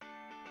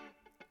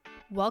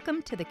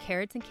Welcome to the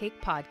Carrots and Cake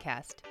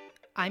podcast.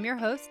 I'm your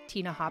host,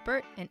 Tina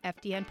Hoppert, an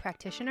FDN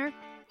practitioner,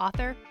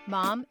 author,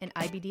 mom, and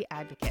IBD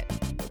advocate.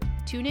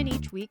 Tune in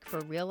each week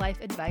for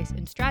real-life advice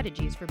and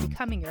strategies for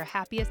becoming your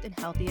happiest and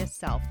healthiest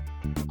self,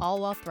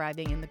 all while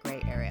thriving in the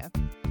gray area.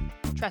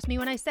 Trust me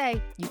when I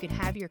say you can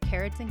have your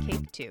carrots and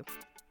cake too.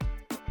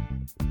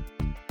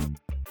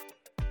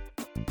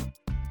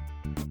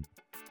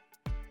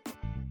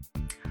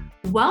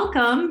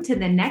 Welcome to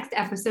the next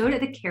episode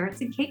of the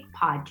Carrots and Cake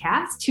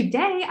podcast.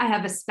 Today, I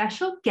have a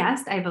special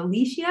guest. I have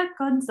Alicia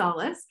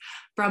Gonzalez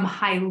from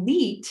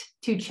Hylete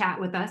to chat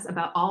with us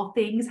about all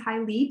things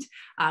Hylete.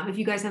 If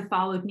you guys have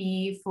followed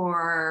me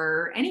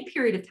for any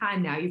period of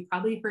time now, you've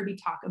probably heard me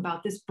talk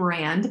about this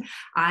brand.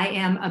 I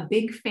am a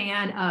big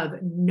fan of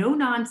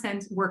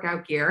no-nonsense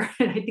workout gear,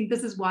 and I think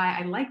this is why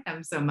I like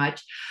them so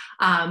much.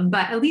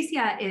 But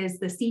Alicia is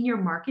the senior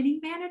marketing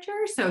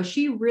manager, so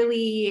she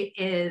really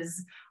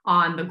is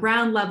on the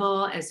ground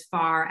level as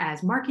far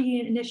as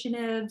marketing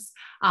initiatives,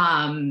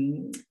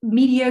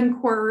 media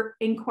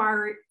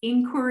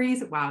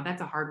inquiries. Wow,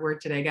 that's a hard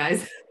word today,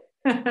 guys.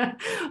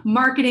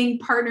 Marketing,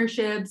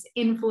 partnerships,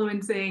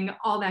 influencing,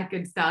 all that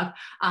good stuff.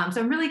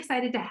 So I'm really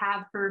excited to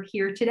have her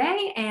here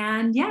today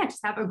and just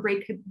have a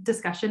great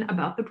discussion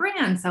about the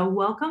brand. So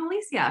welcome,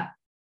 Alicia.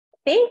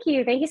 Thank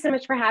you. Thank you so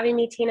much for having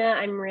me, Tina.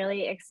 I'm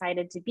really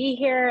excited to be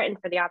here and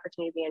for the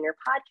opportunity to be on your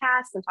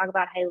podcast and talk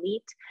about Hylete.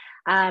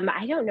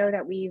 I don't know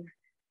that we've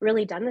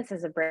really done this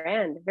as a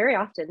brand very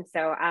often.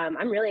 So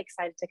I'm really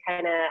excited to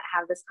kind of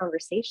have this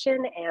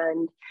conversation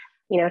and,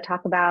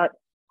 talk about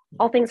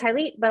all things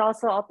Hylete, but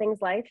also all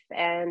things life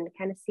and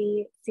kind of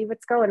see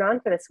what's going on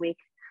for this week.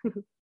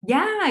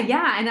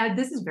 Yeah. And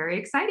this is very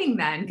exciting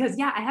then, because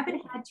I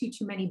haven't had too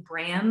many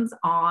brands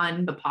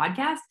on the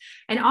podcast.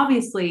 And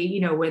obviously,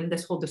 when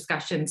this whole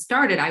discussion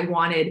started, I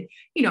wanted,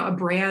 a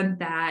brand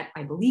that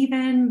I believe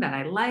in, that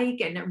I like.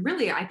 And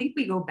really, I think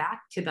we go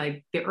back to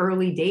like the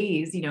early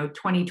days,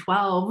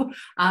 2012,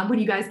 when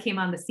you guys came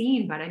on the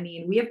scene. But I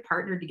mean, we have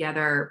partnered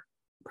together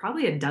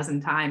probably a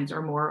dozen times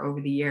or more over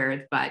the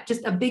years, but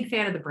just a big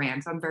fan of the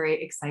brand. So I'm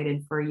very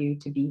excited for you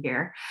to be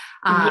here.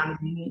 So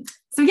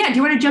do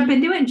you want to jump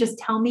into it and just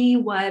tell me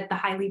what the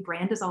Hylete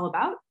brand is all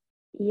about?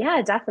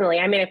 Yeah, definitely.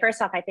 I mean,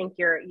 first off, I think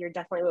you're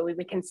definitely what we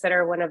would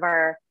consider one of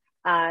our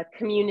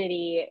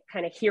community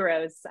kind of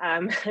heroes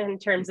in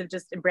terms of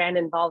just brand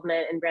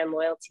involvement and brand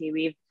loyalty.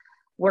 We've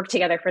worked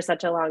together for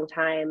such a long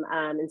time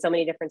in so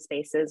many different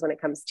spaces when it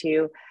comes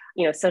to,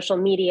 social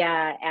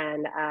media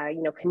and,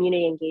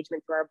 community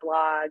engagement through our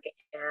blog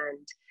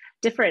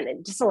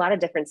and just a lot of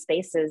different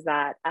spaces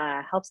that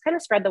helps kind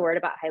of spread the word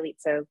about Hylete.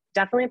 So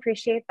definitely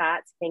appreciate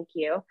that. Thank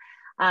you.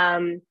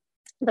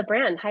 The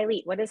brand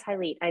Hylete, what is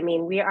Hylete? I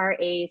mean, we are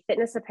a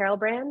fitness apparel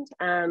brand.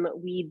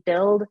 We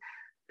build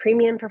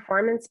premium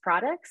performance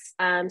products.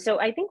 So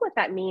I think what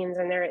that means,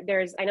 and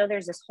I know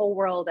there's this whole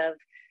world of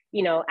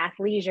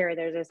athleisure,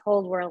 there's this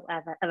whole world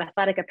of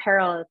athletic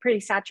apparel, a pretty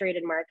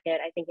saturated market,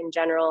 I think in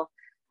general,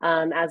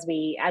 as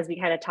we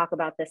kind of talk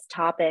about this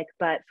topic.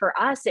 But for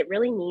us, it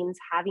really means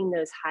having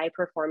those high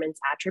performance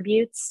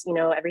attributes,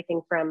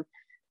 everything from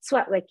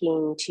sweat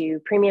wicking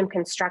to premium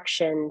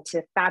construction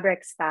to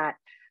fabrics that,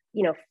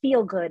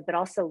 feel good, but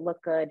also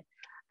look good.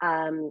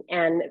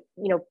 And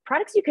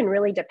products you can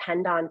really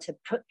depend on to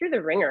put through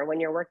the ringer when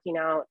you're working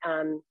out.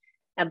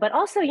 But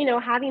also,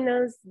 having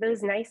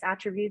those nice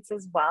attributes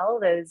as well,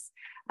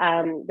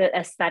 the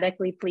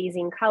aesthetically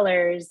pleasing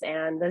colors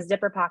and those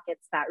zipper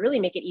pockets that really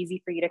make it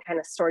easy for you to kind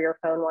of store your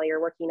phone while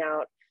you're working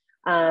out.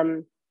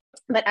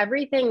 But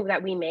everything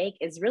that we make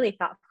is really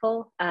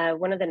thoughtful.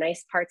 One of the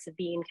nice parts of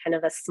being kind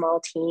of a small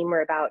team,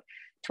 we're about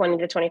 20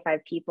 to 25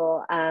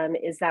 people,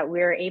 is that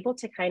we're able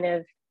to kind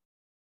of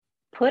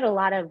put a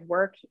lot of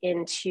work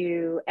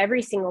into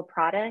every single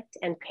product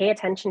and pay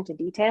attention to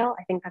detail.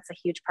 I think that's a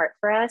huge part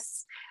for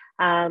us.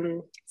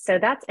 So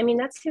that's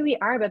who we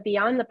are, but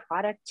beyond the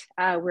product,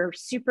 we're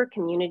super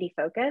community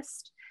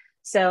focused.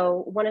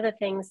 So one of the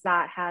things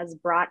that has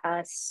brought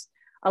us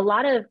a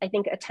lot of, I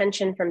think,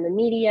 attention from the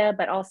media,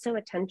 but also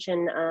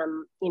attention,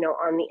 on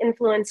the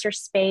influencer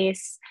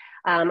space,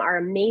 our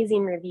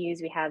amazing reviews.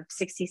 We have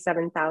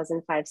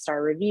 67,000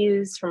 5-star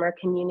reviews from our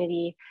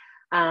community.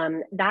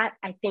 That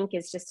I think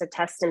is just a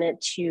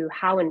testament to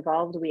how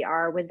involved we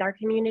are with our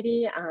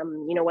community,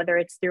 whether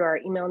it's through our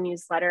email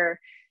newsletter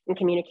and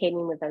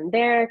communicating with them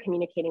there,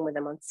 communicating with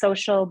them on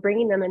social,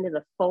 bringing them into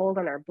the fold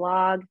on our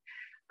blog.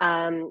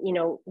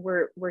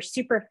 We're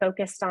super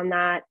focused on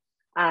that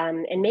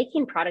and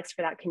making products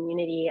for that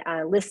community,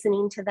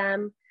 listening to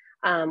them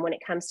when it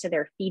comes to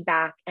their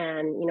feedback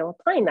and,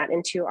 applying that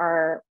into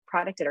our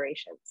product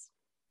iterations.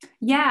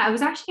 Yeah, I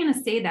was actually going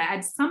to say that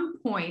at some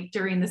point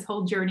during this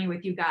whole journey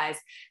with you guys,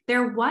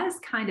 there was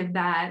kind of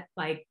that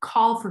like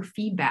call for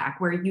feedback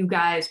where you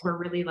guys were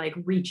really like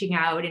reaching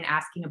out and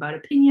asking about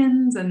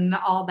opinions and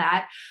all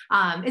that.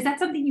 Is that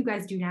something you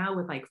guys do now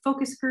with like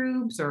focus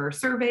groups or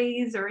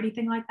surveys or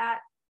anything like that?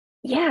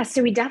 Yeah,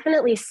 so we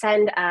definitely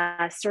send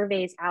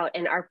surveys out,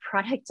 and our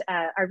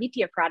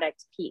VP of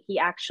product, he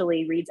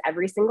actually reads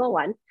every single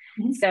one.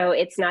 Mm-hmm. So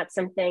it's not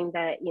something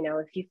that,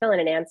 if you fill in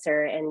an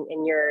answer and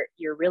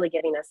you're really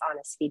giving us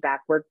honest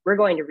feedback, we're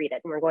going to read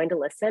it and we're going to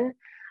listen.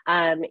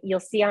 You'll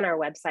see on our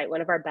website,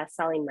 one of our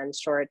best-selling men's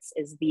shorts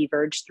is the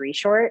Verge 3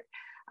 short.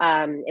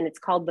 And it's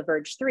called the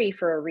Verge 3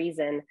 for a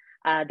reason.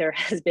 There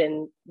have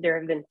been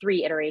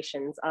 3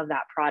 iterations of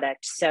that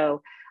product.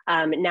 So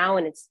now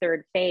in its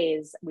 3rd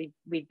phase,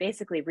 we've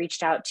basically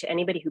reached out to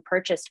anybody who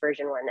purchased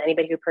version 1,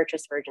 anybody who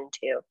purchased version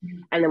 2,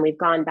 and then we've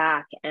gone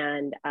back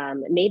and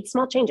made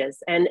small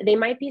changes. And they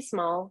might be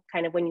small,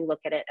 kind of when you look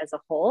at it as a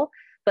whole,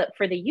 but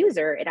for the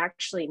user, it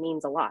actually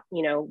means a lot.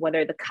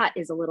 Whether the cut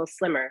is a little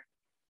slimmer,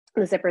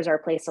 the zippers are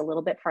placed a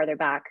little bit farther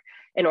back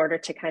in order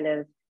to kind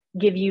of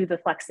give you the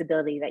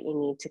flexibility that you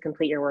need to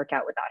complete your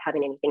workout without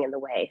having anything in the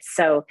way.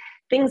 So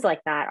things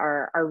like that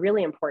are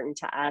really important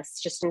to us,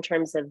 just in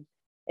terms of,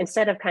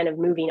 instead of kind of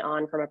moving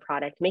on from a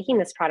product, making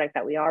this product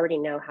that we already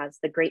know has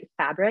the great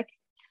fabric,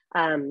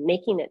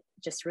 making it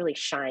just really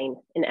shine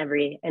in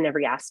every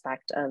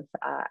aspect of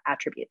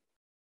attribute.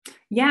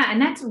 Yeah.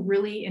 And that's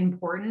really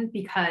important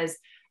because,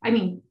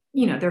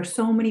 there's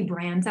so many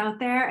brands out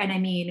there.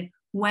 And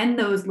when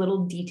those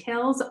little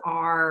details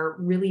are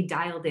really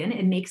dialed in,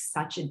 it makes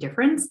such a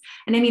difference.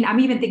 And I'm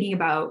even thinking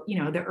about,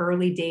 the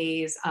early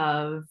days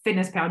of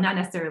Fitness Pal, not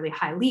necessarily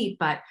High Leap,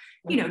 but,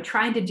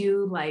 trying to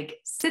do like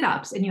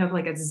sit-ups and you have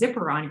like a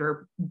zipper on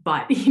your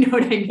butt, you know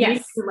what I mean?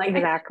 Yes, like,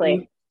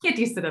 exactly. You can't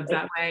do sit-ups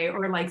that way,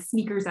 or like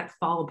sneakers that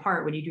fall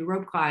apart when you do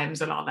rope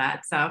climbs and all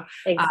that. So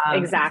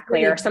exactly.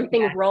 Really, or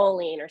something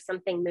rolling or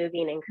something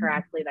moving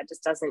incorrectly that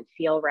just doesn't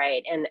feel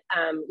right. And,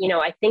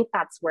 I think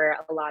that's where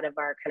a lot of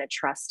our kind of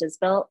trust is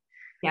built.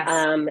 Yes.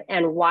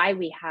 And why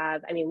we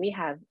have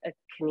a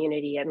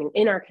community.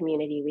 In our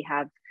community, we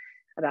have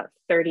about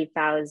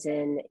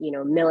 30,000,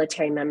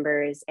 military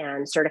members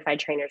and certified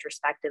trainers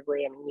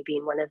respectively. You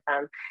being one of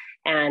them.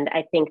 And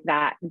I think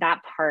that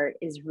part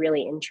is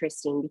really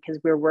interesting because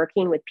we're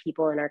working with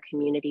people in our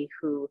community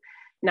who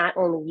not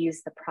only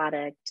use the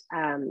product,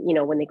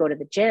 when they go to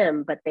the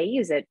gym, but they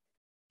use it.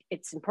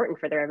 It's important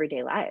for their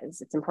everyday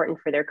lives. It's important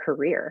for their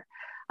career.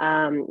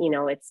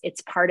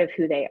 It's part of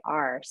who they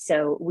are.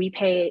 So we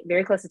pay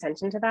very close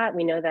attention to that.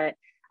 We know that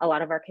a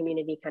lot of our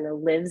community kind of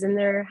lives in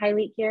their High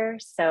Leap gear.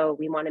 So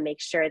we want to make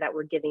sure that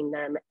we're giving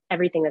them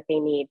everything that they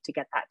need to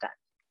get that done.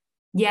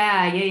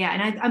 Yeah.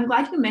 And I'm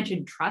glad you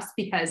mentioned trust,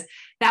 because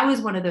that was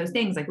one of those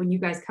things, like when you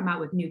guys come out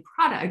with new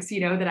products,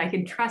 that I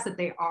can trust that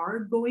they are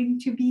going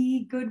to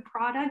be good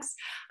products.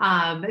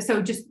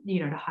 So just,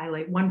 to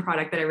highlight one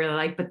product that I really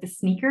like, but the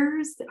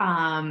sneakers,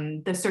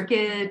 the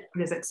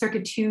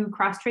Circuit 2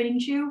 cross-training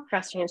shoe.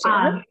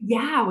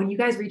 Yeah. When you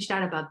guys reached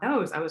out about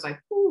those, I was like,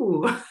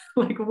 ooh,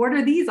 like, what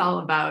are these all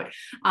about?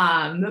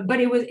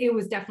 But it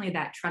was definitely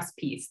that trust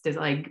piece to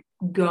like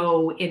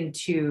go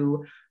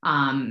into,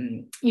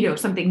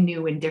 something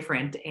new and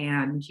different,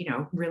 and,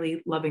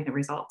 really loving the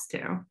results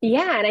too.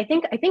 Yeah. And I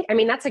think,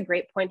 that's a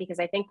great point, because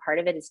I think part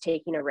of it is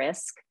taking a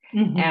risk.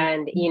 Mm-hmm.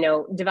 And,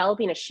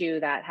 developing a shoe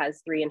that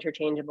has 3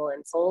 interchangeable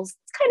insoles,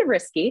 it's kind of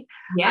risky.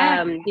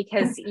 Yeah.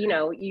 Because,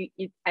 you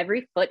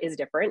every foot is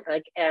different,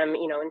 like,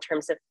 in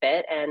terms of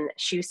fit, and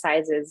shoe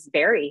sizes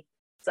vary.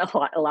 It's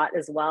a lot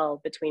as well,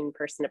 between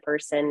person to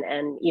person,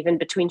 and even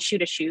between shoe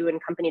to shoe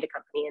and company to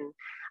company.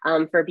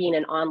 And for being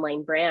an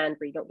online brand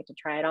where you don't get to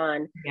try it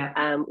on,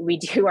 we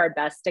do our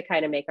best to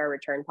kind of make our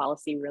return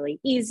policy really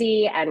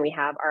easy. And we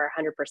have our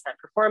 100%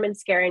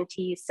 performance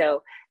guarantee.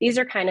 So these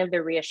are kind of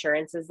the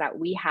reassurances that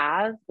we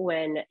have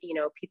when,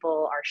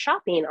 people are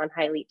shopping on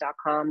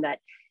highleap.com, that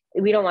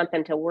we don't want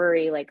them to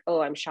worry like, oh,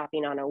 I'm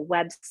shopping on a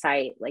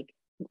website. Like,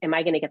 am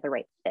I going to get the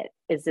right fit?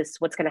 Is this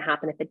what's going to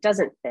happen if it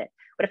doesn't fit?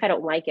 What if I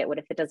don't like it? What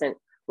if it doesn't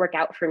work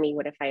out for me?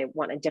 What if I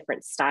want a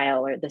different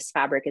style, or this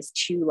fabric is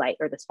too light,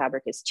 or this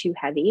fabric is too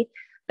heavy?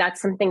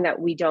 That's something that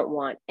we don't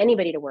want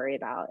anybody to worry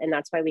about. And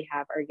that's why we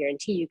have our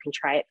guarantee. You can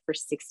try it for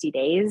 60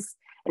 days.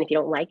 And if you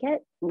don't like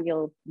it,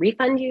 we'll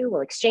refund you,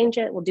 we'll exchange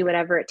it, we'll do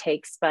whatever it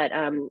takes. But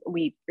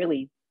we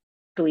really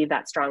believe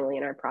that strongly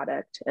in our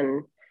product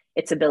and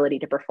its ability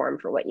to perform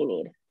for what you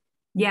need.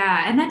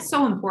 Yeah. And that's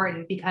so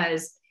important,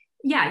 because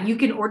you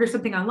can order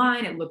something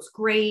online. It looks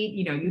great.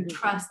 You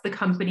trust the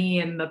company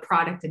and the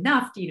product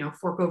enough to,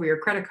 fork over your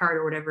credit card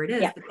or whatever it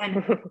is. Yeah. But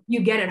then you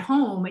get it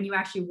home and you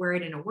actually wear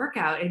it in a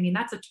workout.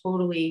 That's a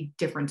totally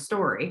different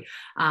story.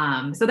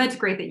 So that's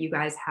great that you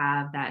guys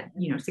have that,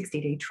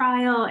 60-day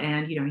trial,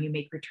 and, you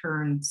make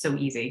return so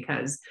easy,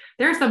 because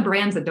there are some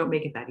brands that don't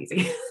make it that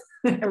easy.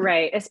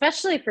 Right.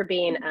 Especially for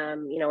being,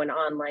 an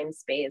online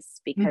space,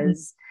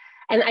 because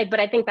but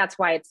I think that's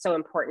why it's so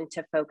important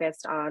to focus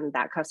on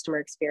that customer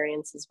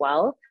experience as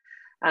well.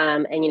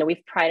 And,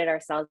 we've prided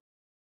ourselves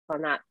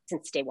on that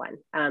since day one.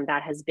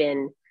 That has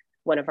been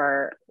one of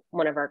our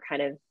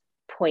kind of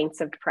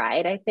points of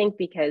pride, I think,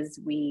 because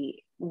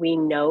we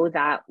know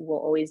that we'll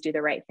always do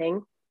the right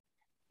thing.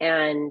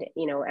 And,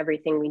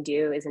 everything we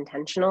do is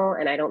intentional.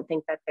 And I don't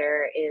think that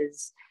there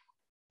is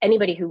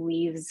anybody who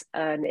leaves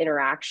an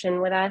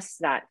interaction with us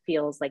that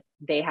feels like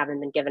they haven't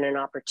been given an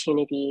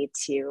opportunity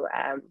to,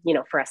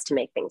 for us to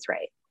make things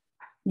right.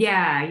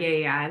 Yeah.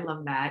 I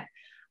love that.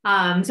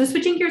 So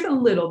switching gears a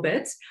little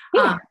bit.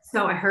 Yeah.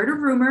 So I heard a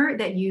rumor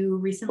that you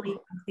recently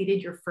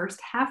completed your first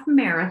half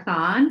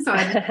marathon. So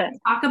I'd like to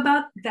talk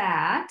about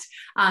that,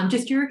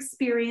 just your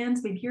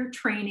experience, maybe your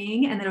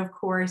training, and then of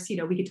course,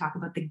 we could talk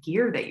about the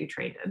gear that you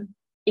traded.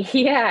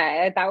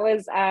 Yeah, that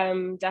was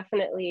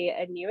definitely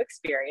a new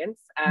experience.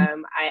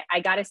 I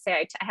got to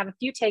say, I have a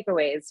few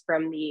takeaways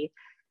from the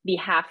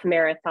half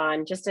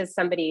marathon, just as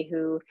somebody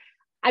who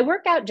I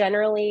work out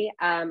generally.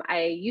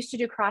 I used to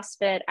do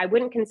CrossFit. I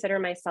wouldn't consider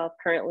myself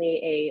currently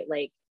a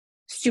like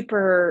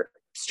super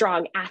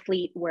strong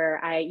athlete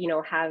where I,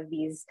 have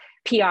these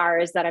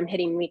PRs that I'm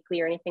hitting weekly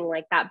or anything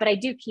like that. But I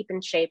do keep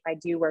in shape. I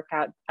do work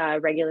out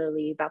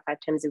regularly, about 5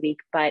 times a week.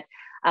 But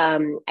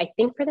I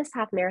think for this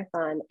half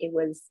marathon, it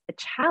was a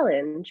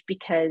challenge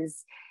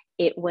because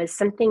it was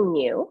something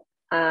new,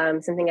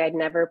 something I'd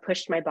never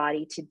pushed my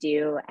body to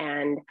do.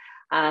 And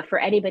for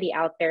anybody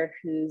out there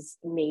who's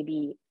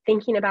maybe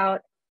thinking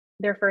about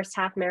their first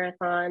half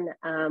marathon,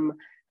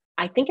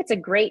 I think it's a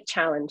great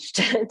challenge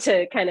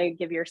to kind of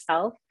give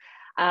yourself.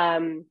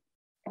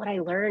 What I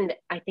learned,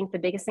 I think the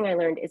biggest thing I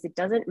learned is it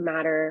doesn't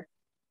matter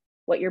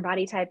what your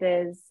body type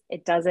is.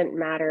 It doesn't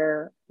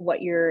matter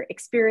what your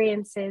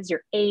experience is,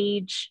 your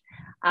age.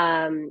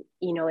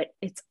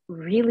 It's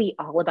really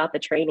all about the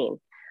training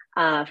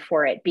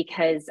for it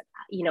because,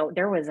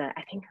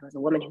 I think it was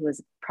a woman who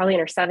was probably in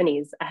her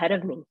 70s ahead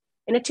of me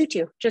in a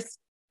tutu, just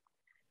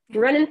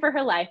running for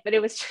her life, but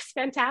it was just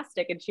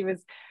fantastic.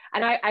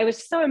 And I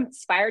was so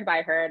inspired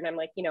by her. And I'm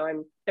like,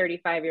 I'm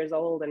 35 years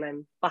old and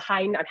I'm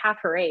half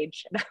her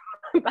age and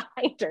I'm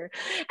behind her.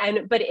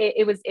 But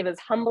it was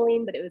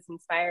humbling, but it was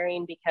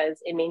inspiring because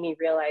it made me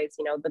realize,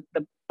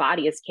 the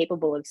body is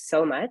capable of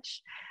so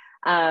much.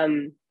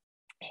 But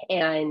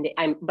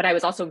I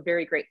was also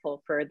very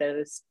grateful for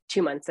those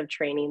 2 months of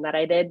training that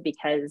I did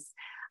because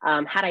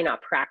had I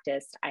not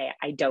practiced,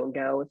 I don't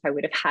know if I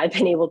would have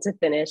been able to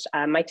finish.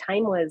 My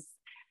time was,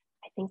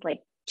 I think,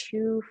 like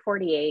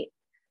 2:48.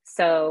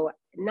 So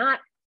not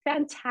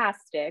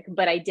fantastic,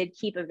 but I did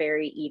keep a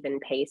very even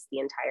pace the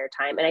entire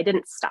time and I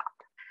didn't stop.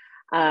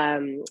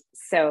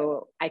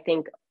 So I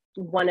think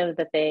one of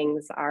the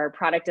things our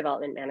product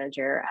development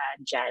manager,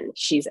 Jen,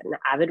 she's an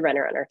avid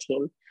runner on our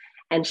team.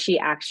 And she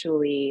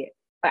actually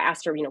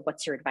asked her,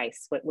 what's your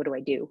advice? What do I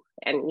do?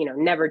 And,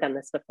 never done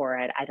this before.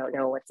 I don't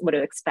know what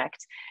to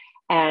expect.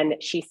 And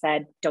she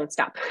said, don't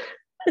stop.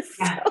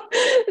 So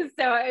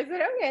I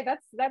said, okay,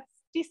 that's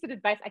decent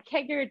advice. I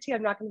can't guarantee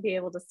I'm not going to be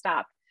able to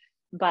stop,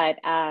 but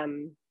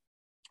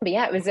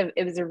yeah,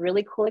 it was a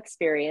really cool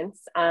experience.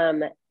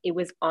 It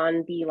was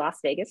on the Las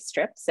Vegas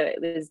Strip, so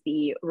it was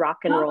the Rock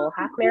and Roll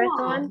Half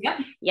Marathon. Yep.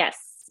 Yes,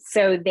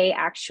 so they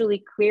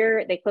actually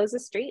close the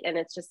street, and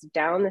it's just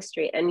down the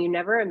street, and you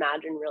never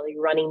imagine really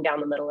running down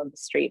the middle of the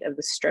street of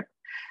the Strip.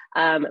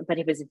 But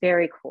it was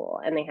very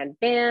cool, and they had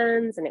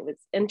bands, and it was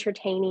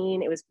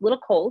entertaining. It was a little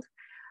cold.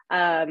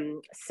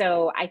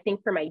 So I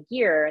think for my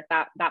gear,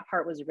 that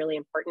part was really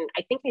important.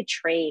 I think I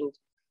trained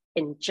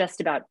in just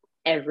about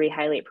every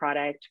Hylate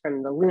product,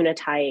 from the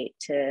Lunatite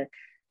to,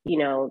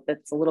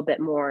 that's a little bit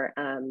more,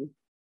 a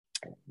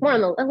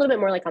little bit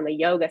more like on the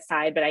yoga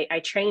side, but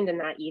I trained in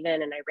that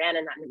even, and I ran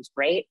in that, and it was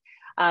great.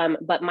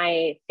 But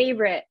my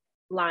favorite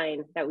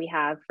line that we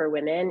have for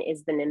women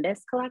is the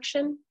Nimbus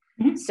collection.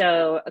 Mm-hmm.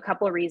 So a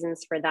couple of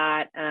reasons for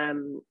that.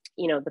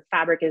 The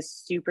fabric is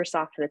super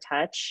soft to the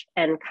touch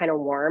and kind of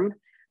warm,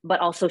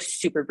 but also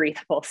super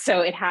breathable.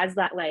 So it has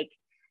that like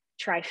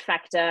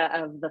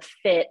trifecta of the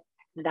fit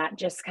that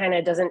just kind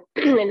of doesn't,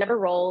 it never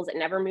rolls, it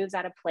never moves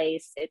out of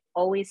place. It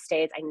always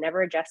stays. I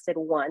never adjusted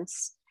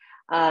once.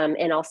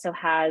 And also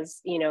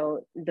has,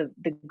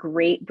 the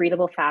great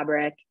breathable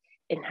fabric.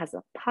 It has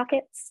the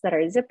pockets that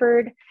are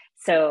zippered.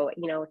 So,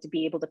 to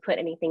be able to put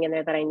anything in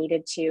there that I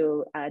needed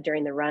to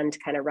during the run to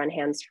kind of run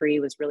hands-free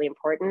was really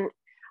important.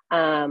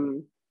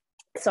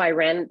 So I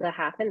ran the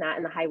half in that,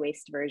 in the high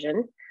waist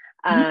version.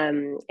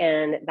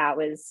 And that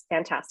was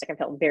fantastic. I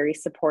felt very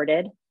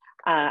supported.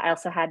 I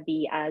also had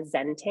the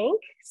Zen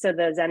tank. So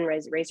the Zen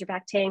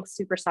Razorback tank,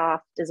 super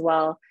soft as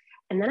well.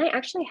 And then I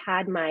actually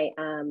had my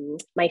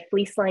my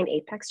fleece line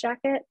Apex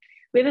jacket.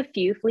 We have a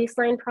few fleece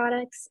line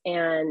products,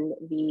 and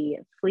the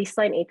fleece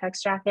line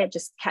Apex jacket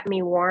just kept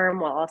me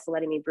warm while also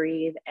letting me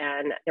breathe.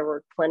 And there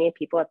were plenty of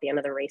people at the end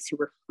of the race who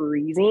were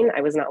freezing.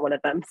 I was not one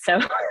of them. So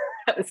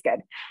that was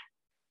good.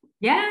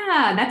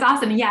 Yeah, that's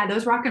awesome. Yeah,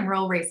 those rock and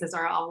roll races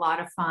are a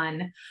lot of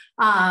fun.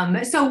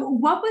 So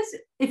what was,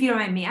 if you don't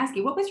mind me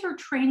asking, what was your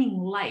training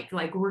like?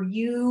 Like, were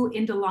you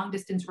into long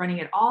distance running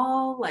at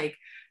all? Like,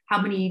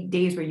 how many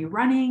days were you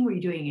running? Were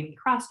you doing any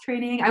cross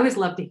training? I always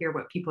love to hear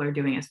what people are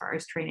doing as far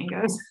as training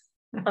goes.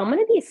 I'm going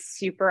to be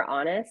super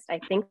honest. I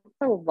think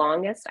the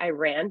longest I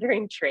ran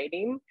during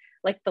training,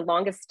 like the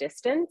longest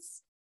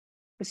distance,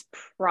 was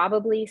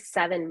probably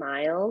 7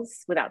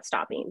 miles without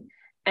stopping.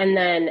 And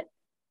then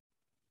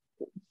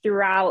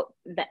throughout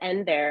the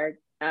end there,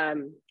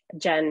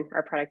 Jen,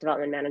 our product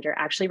development manager,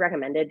 actually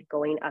recommended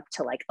going up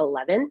to like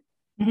 11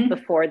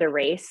 before the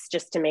race,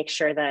 just to make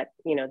sure that,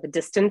 the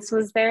distance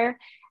was there.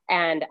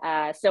 And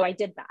so I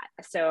did that.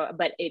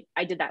 But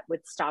I did that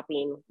with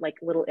stopping like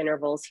little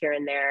intervals here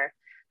and there.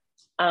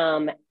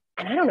 And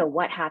I don't know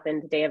what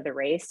happened the day of the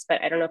race,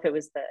 but I don't know if it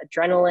was the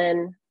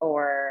adrenaline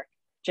or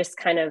just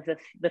kind of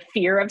the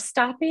fear of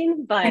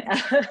stopping, but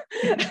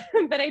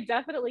but I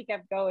definitely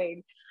kept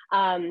going.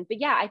 But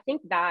yeah, I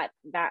think that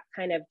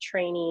kind of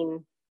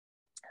training,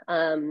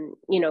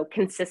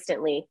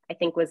 consistently, I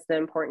think was the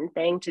important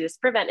thing to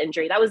just prevent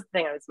injury. That was the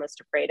thing I was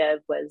most afraid of,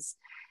 was,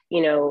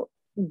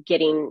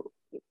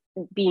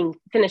 being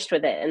finished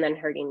with it and then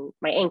hurting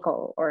my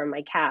ankle or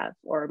my calf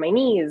or my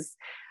knees,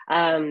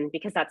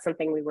 because that's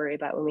something we worry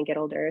about when we get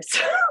older. So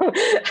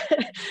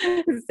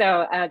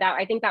that,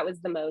 I think that was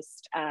the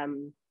most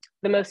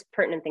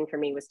pertinent thing for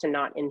me, was to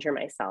not injure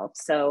myself.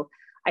 So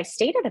I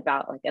stayed at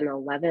about like an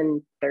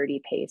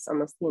 11:30 pace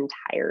almost the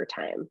entire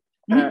time,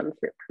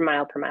 per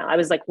mile. I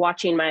was like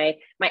watching my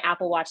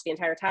Apple Watch the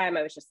entire time.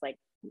 I was just like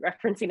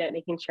referencing it,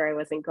 making sure I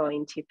wasn't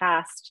going too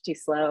fast, too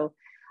slow.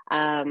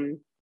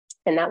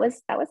 And that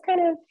was kind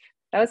of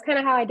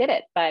how I did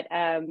it. But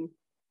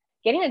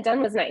getting it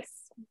done was nice.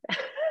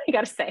 I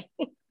gotta say,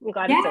 I'm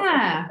glad.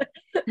 Yeah.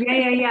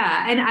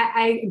 Yeah. And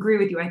I agree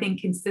with you. I think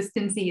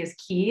consistency is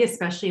key,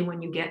 especially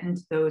when you get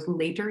into those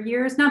later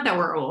years. Not that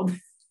we're old,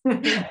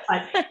 but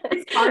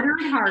it's harder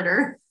and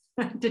harder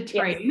to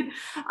train.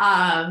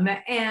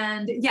 Yes.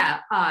 And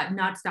yeah,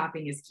 not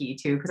stopping is key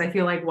too, because I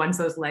feel like once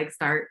those legs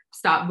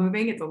stop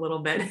moving, it's a little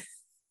bit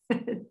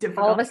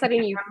difficult. All of a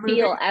sudden you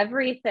feel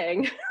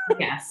everything.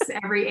 Yes,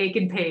 every ache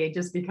and pain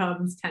just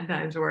becomes 10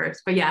 times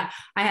worse. But yeah,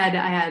 I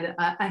had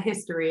a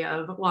history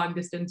of long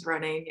distance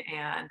running,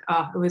 and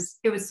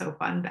it was so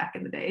fun back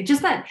in the day.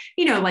 Just that,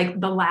 like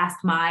the last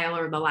mile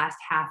or the last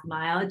half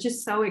mile, it's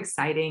just so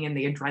exciting, and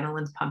the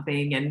adrenaline's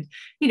pumping, and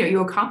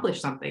you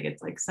accomplish something.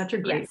 It's like such a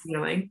great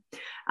feeling.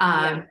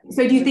 So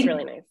do you think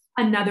really nice.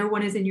 Another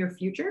one is in your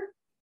future?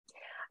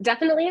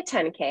 Definitely a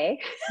 10K.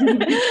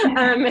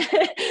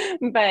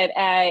 But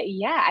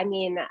yeah, I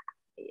mean, I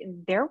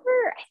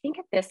think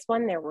at this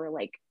one, there were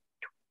like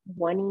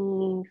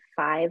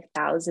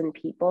 25,000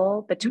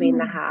 people between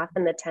the half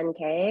and the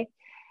 10K.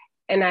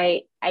 And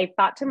I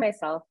thought to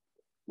myself,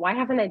 why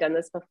haven't I done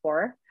this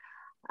before?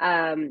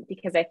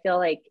 Because I feel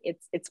like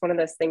it's one of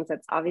those things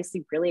that's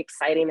obviously really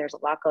exciting. There's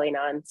a lot going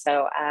on.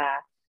 So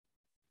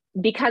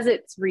because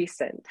it's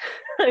recent,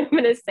 I'm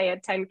going to say a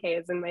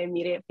 10K is in my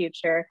immediate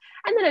future,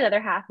 and then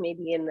another half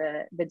maybe in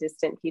the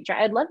distant future.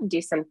 I'd love to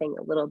do something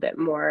a little bit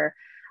more,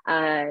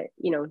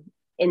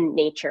 in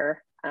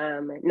nature,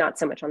 not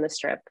so much on the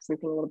Strip,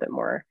 something a little bit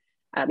more,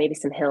 maybe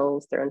some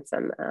hills, throwing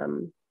some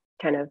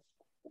kind of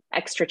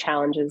extra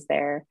challenges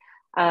there.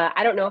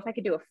 I don't know if I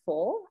could do a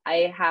full.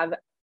 I have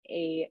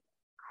a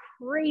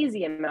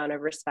crazy amount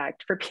of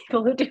respect for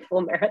people who do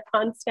full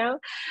marathons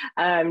now,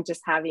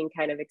 just having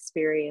kind of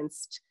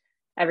experienced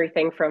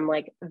everything from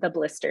like the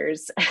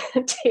blisters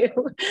to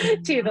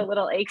the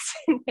little aches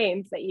and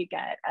pains that you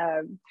get,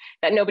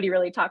 that nobody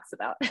really talks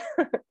about.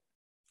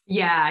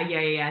 Yeah.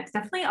 It's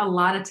definitely a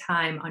lot of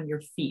time on your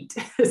feet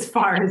as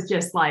far as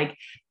just like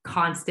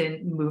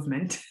constant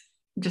movement,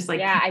 just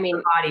like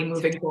your body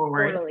moving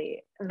forward.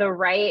 Totally.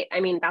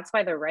 That's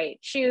why the right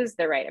shoes,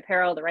 the right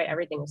apparel, the right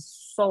everything is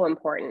so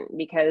important,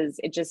 because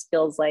it just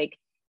feels like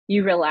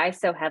you rely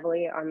so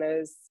heavily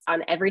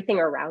on everything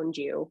around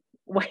you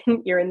when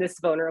you're in this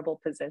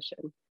vulnerable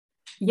position.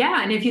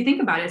 Yeah. And if you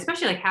think about it,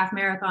 especially like half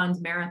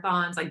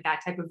marathons, like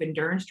that type of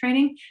endurance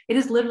training, it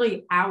is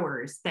literally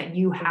hours that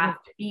you have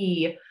to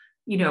be,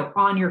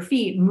 on your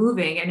feet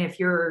moving. And if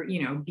you're,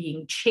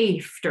 being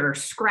chafed or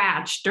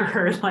scratched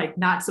or like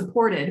not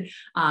supported,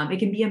 it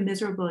can be a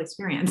miserable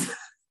experience.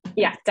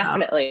 Yeah,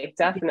 definitely.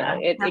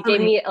 It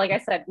gave me, like I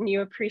said,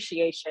 new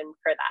appreciation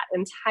for that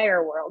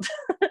entire world.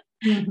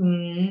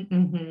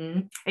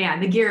 Yeah,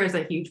 and the gear is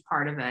a huge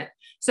part of it.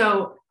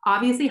 So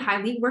obviously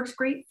Hylete works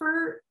great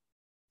for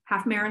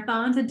half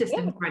marathons and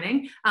distance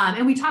running.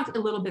 And we talked a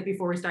little bit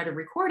before we started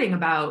recording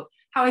about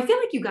how I feel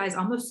like you guys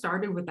almost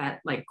started with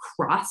that like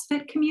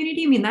CrossFit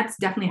community. I mean, that's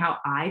definitely how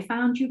I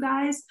found you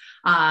guys.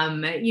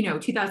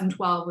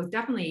 2012 was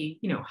definitely,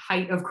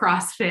 height of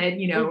CrossFit,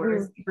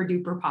 or super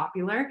duper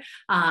popular.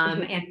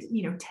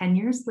 And, 10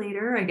 years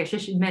later, I guess I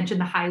should mention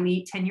the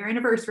Hylete 10-year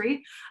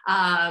anniversary.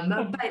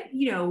 But,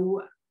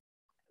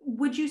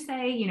 would you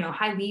say,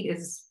 Hylete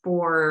is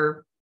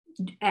for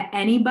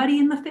anybody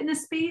in the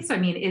fitness space? I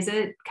mean, is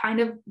it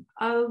kind of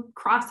a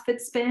CrossFit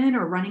spin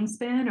or running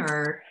spin,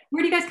 or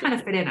where do you guys kind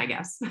of fit in, I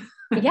guess?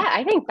 Yeah,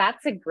 I think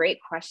that's a great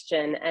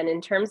question. And in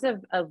terms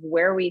of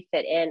where we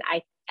fit in,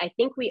 I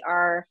think we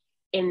are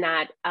in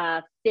that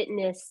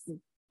fitness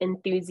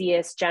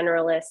enthusiast,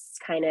 generalists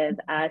kind of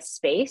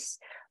space,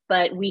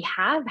 but we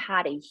have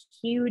had a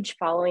huge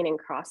following in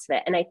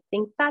CrossFit. And I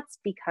think that's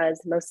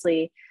because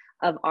mostly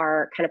of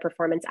our kind of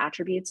performance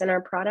attributes in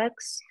our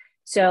products.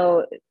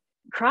 So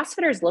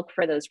CrossFitters look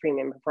for those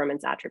premium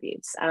performance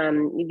attributes.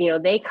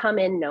 They come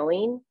in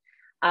knowing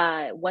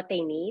what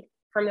they need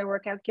from their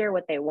workout gear,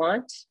 what they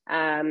want,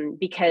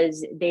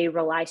 because they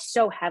rely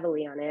so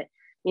heavily on it.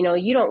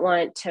 You don't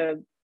want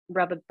to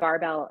rub a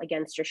barbell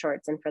against your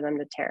shorts and for them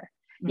to tear.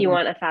 You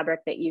want a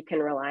fabric that you can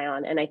rely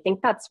on. And I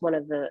think that's one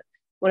of the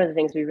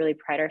things we really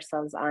pride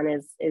ourselves on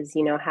is,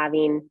 you know,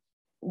 having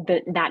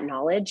that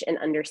knowledge and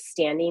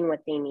understanding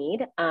what they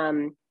need.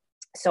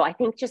 So I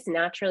think just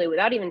naturally,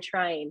 without even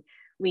trying,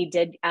 we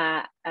did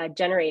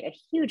generate a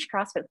huge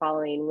CrossFit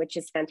following, which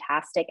is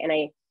fantastic.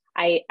 And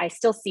I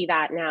still see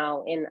that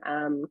now in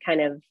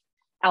kind of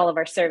all of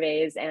our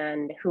surveys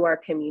and who our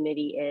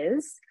community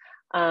is.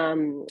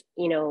 You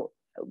know,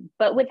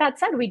 but with that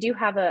said, we do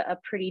have a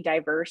pretty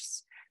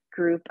diverse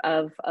group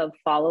of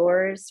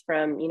followers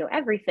from, you know,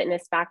 every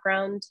fitness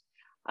background.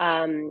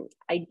 I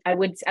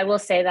will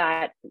say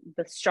that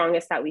the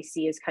strongest that we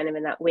see is kind of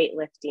in that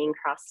weightlifting,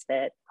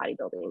 CrossFit,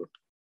 bodybuilding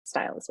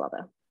style as well,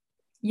 though.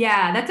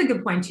 Yeah, that's a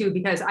good point too,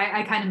 because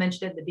I kind of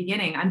mentioned at the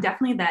beginning, I'm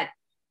definitely that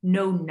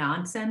no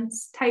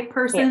nonsense type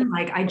person. Yeah.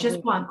 Like I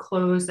just want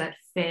clothes that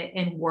fit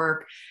and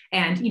work.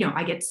 And, you know,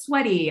 I get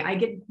sweaty, I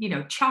get, you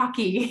know,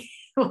 chalky,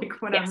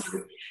 like when I'm,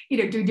 you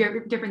know, do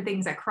different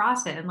things at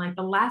CrossFit. And like,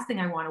 the last thing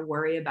I want to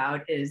worry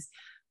about is,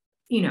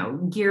 you know,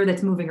 gear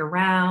that's moving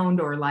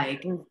around or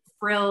like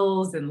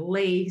frills and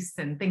lace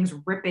and things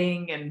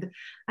ripping. And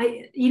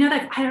you know,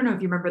 that I don't know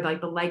if you remember like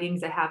the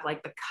leggings that have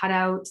like the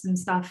cutouts and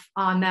stuff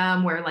on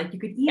them where like you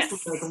could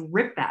easily like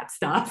rip that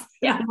stuff.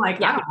 Yeah. I'm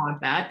like, I don't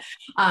want that.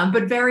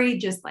 But very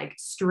just like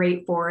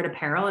straightforward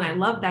apparel. And I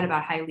love that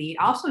about Hylete.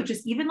 Also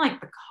just even like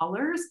the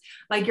colors,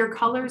 like your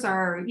colors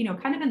are, you know,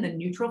 kind of in the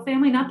neutral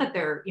family, not that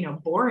they're, you know,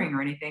 boring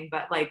or anything,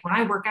 but like when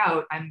I work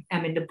out, I'm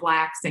into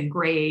blacks and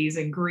grays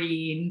and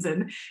greens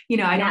and, you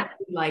know, I don't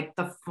like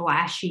the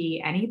flashy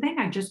anything.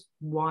 I just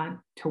want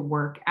to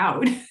work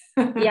out.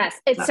 Yes.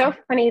 It's so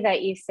funny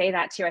that you say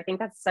that too. I think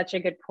that's such a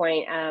good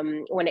point.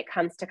 When it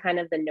comes to kind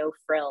of the no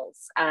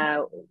frills,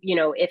 you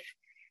know,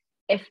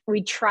 if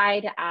we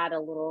try to add a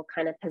little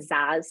kind of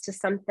pizzazz to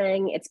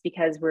something, it's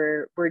because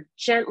we're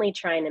gently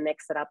trying to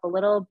mix it up a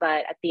little.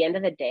 But at the end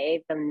of the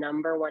day, the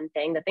number one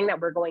thing, the thing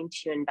that we're going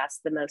to invest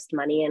the most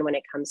money in when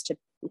it comes to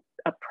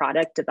a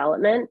product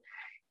development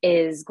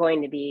is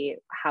going to be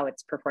how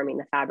it's performing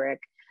the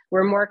fabric.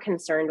 We're more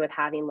concerned with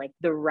having like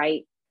the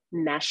right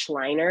mesh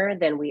liner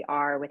than we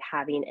are with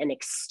having an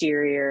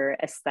exterior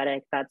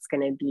aesthetic that's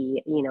going to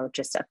be, you know,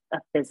 just a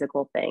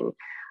physical thing.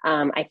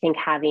 I think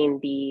having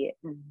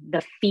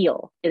the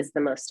feel is the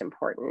most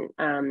important,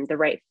 the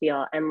right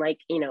feel. And like,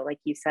 you know, like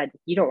you said,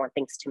 you don't want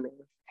things to move.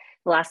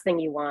 The last thing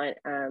you want,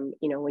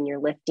 you know, when you're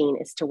lifting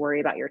is to worry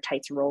about your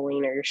tights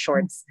rolling or your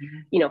shorts,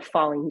 you know,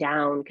 falling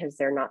down because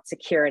they're not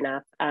secure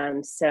enough.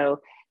 So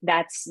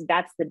that's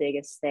the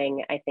biggest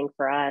thing I think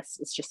for us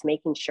is just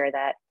making sure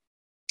that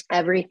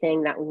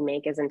everything that we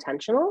make is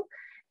intentional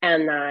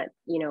and that,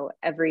 you know,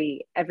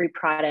 every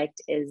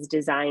product is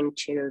designed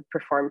to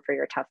perform for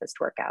your toughest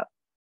workout.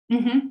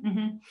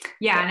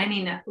 Yeah. And I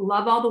mean,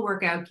 love all the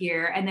workout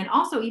gear. And then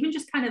also even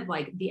just kind of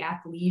like the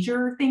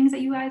athleisure things that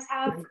you guys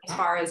have as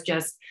far as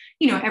just,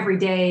 you know,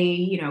 everyday,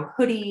 you know,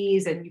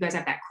 hoodies, and you guys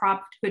have that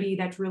cropped hoodie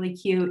that's really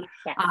cute.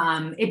 Yes.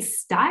 It's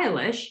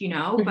stylish, you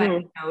know, but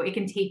you know, it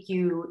can take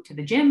you to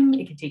the gym.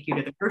 It can take you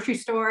to the grocery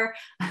store.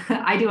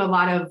 I do a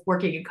lot of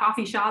working in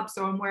coffee shops,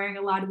 so I'm wearing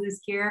a lot of this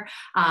gear.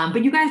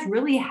 But you guys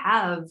really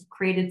have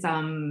created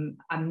some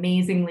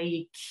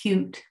amazingly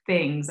cute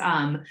things.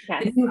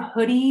 The new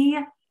hoodie,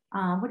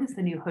 what is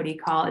the new hoodie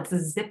called? It's a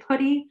zip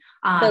hoodie.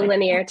 The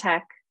Linear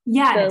Tech.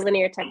 Yeah. The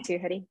Linear Tech 2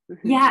 hoodie.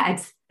 Yeah.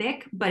 It's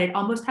thick, but it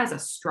almost has a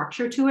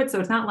structure to it. So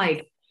it's not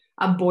like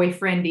a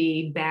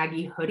boyfriendy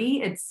baggy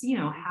hoodie. It's, you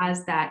know,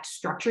 has that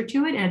structure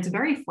to it and it's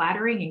very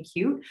flattering and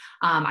cute.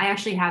 I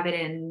actually have it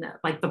in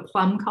like the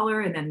plum color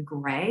and then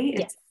gray.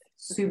 It's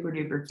super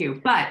duper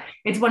cute, but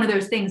it's one of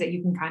those things that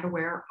you can kind of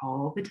wear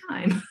all the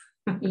time.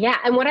 Yeah.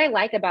 And what I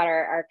like about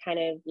our kind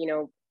of, you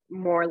know,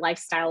 more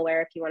lifestyle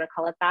wear, if you want to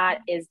call it that,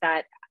 is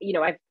that, you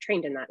know, I've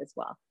trained in that as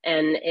well.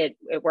 And it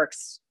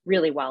works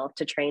really well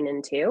to train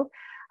into,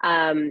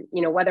 you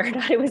know, whether or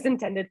not it was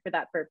intended for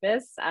that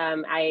purpose.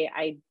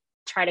 I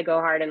try to go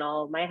hard in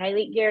all of my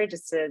Hylete gear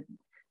just to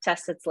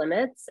test its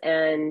limits.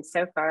 And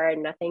so far,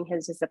 nothing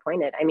has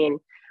disappointed. I mean,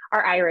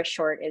 our Irish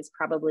short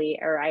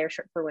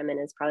for women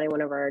is probably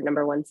one of our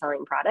number one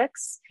selling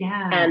products.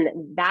 Yeah.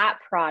 And that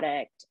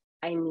product,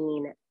 I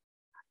mean,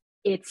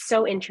 it's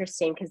so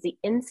interesting because the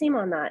inseam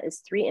on that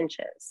is 3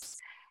 inches.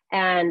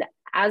 And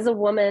as a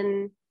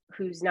woman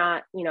who's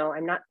not, you know,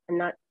 I'm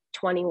not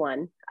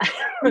 21,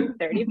 I'm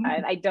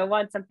 35. I don't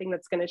want something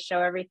that's going to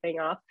show everything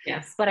off.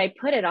 Yes. But I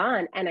put it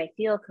on and I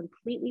feel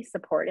completely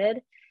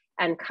supported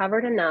and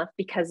covered enough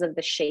because of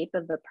the shape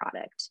of the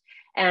product.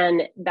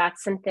 And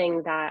that's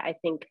something that I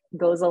think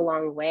goes a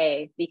long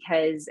way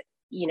because,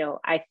 you know,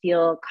 I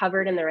feel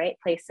covered in the right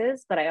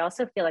places, but I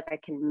also feel like I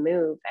can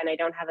move and I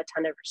don't have a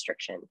ton of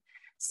restriction.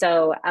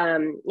 So,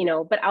 you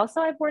know, but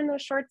also I've worn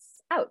those shorts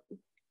out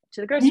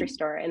to the grocery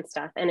store and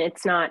stuff. And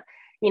it's not,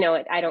 you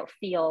know, I don't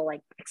feel like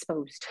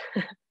exposed.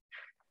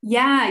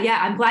 Yeah.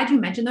 I'm glad you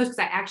mentioned those because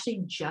I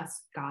actually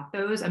just got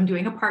those. I'm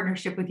doing a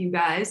partnership with you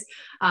guys.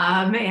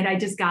 And I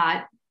just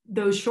got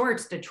those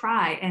shorts to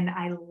try and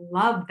I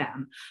love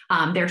them.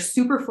 They're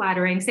super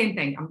flattering. Same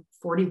thing. I'm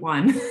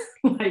 41.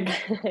 Like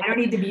I don't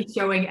need to be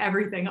showing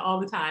everything all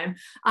the time.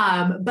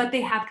 But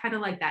they have kind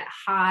of like that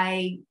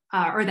high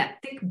or that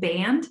thick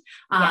band.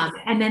 Yes.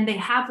 And then they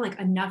have like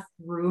enough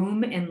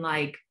room in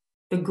like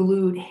the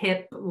glute,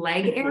 hip,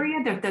 leg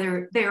area that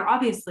they're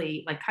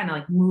obviously like kind of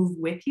like move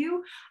with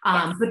you.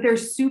 Yes. But they're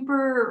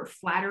super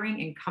flattering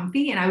and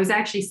comfy. And I was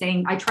actually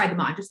saying, I tried them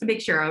on just to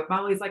make sure. I'm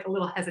always like a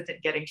little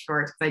hesitant getting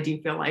shorts because I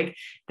do feel like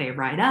they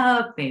ride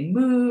up, they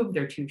move,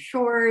 they're too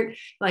short,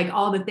 like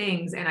all the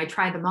things. And I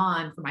tried them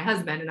on for my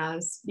husband and I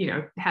was, you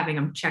know, having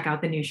him check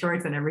out the new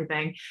shorts and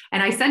everything.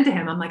 And I said to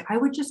him, I'm like, I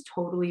would just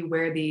totally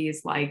wear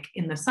these like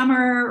in the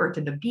summer or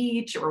to the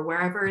beach or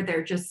wherever.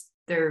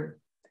 They're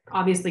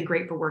obviously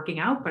great for working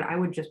out, but I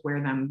would just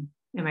wear them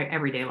in my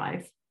everyday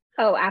life.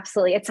 Oh,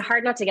 absolutely. It's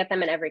hard not to get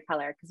them in every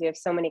color because we have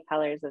so many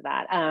colors of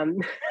that.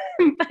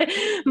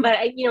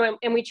 But you know,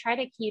 and we try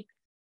to keep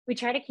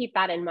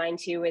that in mind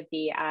too with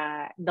the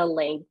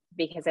length,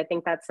 because I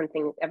think that's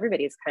something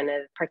everybody's kind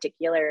of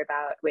particular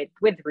about with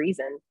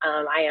reason.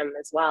 I am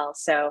as well.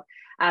 So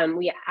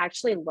we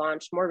actually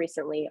launched more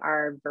recently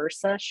our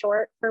Versa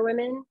short for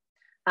women.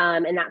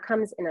 And that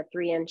comes in a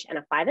 3-inch and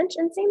a 5-inch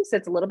inseam. So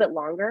it's a little bit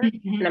longer.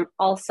 Mm-hmm. And I'm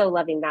also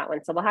loving that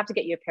one. So we'll have to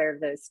get you a pair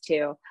of those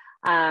too,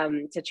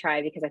 to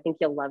try, because I think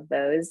you'll love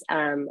those.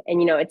 And,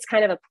 you know, it's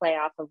kind of a play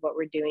off of what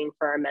we're doing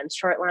for our men's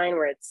short line,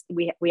 where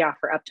we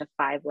offer up to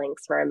 5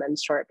 lengths for our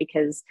men's short,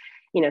 because,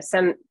 you know,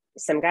 some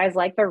guys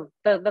like the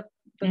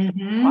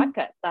quad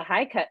cut, the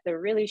high cut, the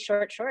really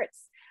short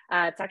shorts.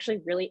 It's actually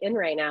really in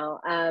right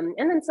now. And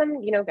then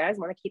some, you know, guys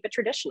want to keep it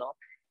traditional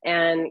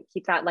and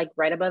keep that like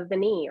right above the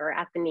knee or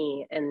at the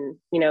knee, and,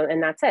 you know,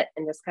 and that's it,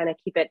 and just kind of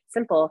keep it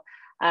simple.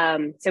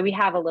 So we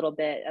have a little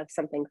bit of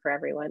something for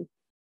everyone.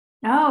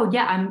 Oh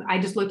yeah. I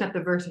just looked up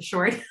the Versa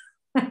short.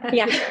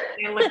 Yeah.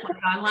 They look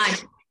like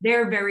online.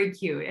 They're very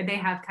cute. And they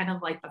have kind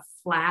of like the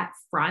flat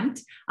front.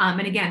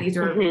 And again, these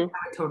are, I would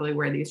totally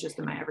wear these just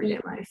in my everyday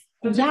life.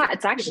 Yeah,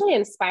 it's actually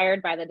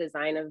inspired by the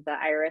design of the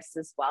Iris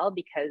as well,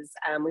 because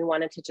we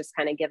wanted to just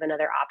kind of give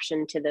another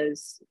option to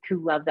those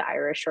who love the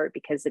Iris short,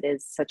 because it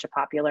is such a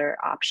popular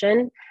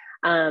option,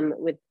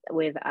 with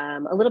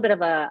a little bit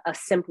of a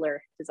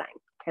simpler design,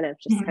 kind of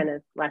just kind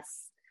of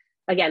less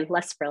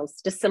frills,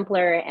 just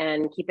simpler,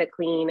 and keep it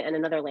clean, and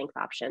another length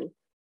option.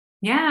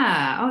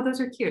 Yeah. Oh, those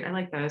are cute. I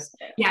like those.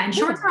 Yeah. And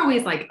shorts are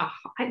always like,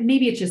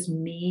 maybe it's just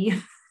me,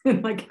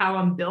 like how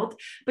I'm built,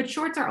 but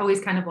shorts are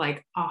always kind of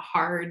like a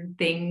hard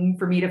thing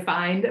for me to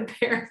find a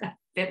pair that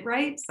fit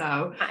right.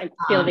 So I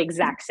feel the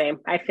exact same.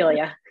 I feel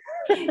you.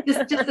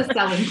 just a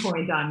selling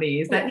point on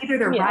these, that either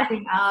they're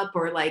riding up,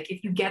 or like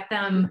if you get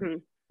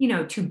them, you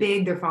know, too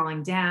big, they're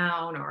falling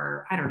down,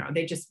 or I don't know,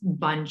 they just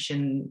bunch,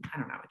 and I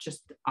don't know, it's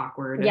just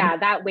awkward. Yeah,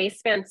 that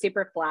waistband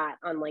super flat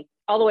on like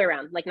all the way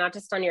around, like not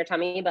just on your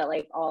tummy, but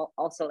like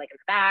also like in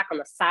the back, on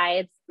the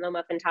sides, no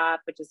muffin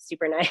top, which is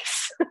super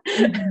nice.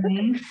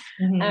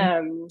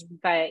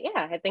 But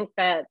yeah, I think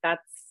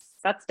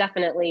that's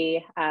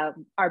definitely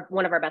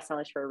one of our best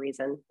sellers for a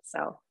reason.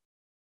 So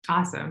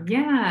awesome.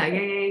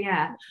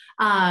 Yeah.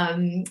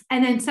 And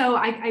then, so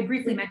I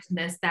briefly mentioned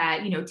this,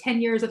 that, you know,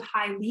 10 years of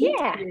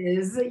Highleat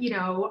is, you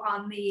know,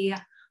 on the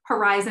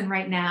horizon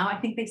right now. I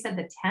think they said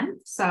the 10th.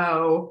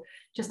 So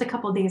just a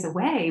couple of days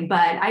away, but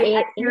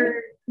I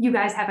hear you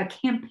guys have a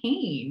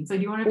campaign. So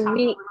do you want to talk a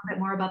little bit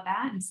more about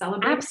that and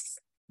celebrate?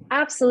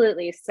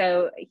 Absolutely.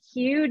 So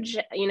huge,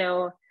 you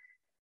know,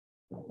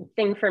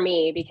 thing for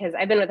me, because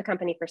I've been with the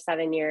company for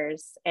 7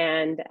 years,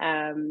 and,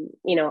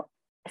 you know,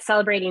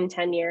 celebrating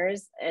 10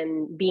 years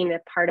and being a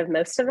part of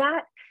most of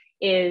that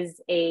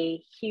is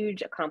a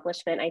huge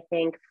accomplishment, I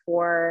think,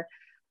 for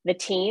the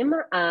team,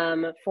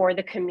 for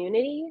the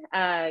community.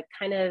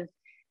 Kind of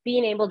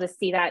being able to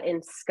see that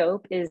in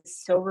scope is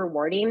so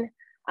rewarding.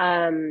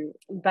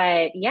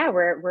 But yeah,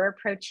 we're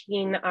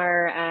approaching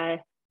our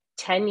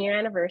 10-year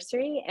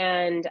anniversary,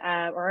 and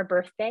or our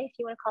birthday, if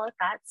you want to call it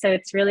that. So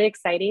it's really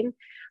exciting.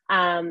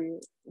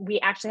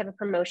 We actually have a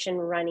promotion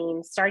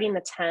running starting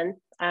the 10th,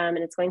 and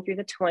it's going through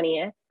the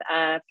 20th,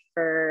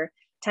 for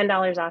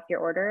 $10 off your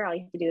order. All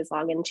you have to do is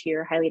log into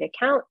your Highleat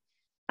account.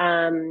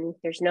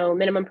 There's no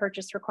minimum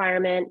purchase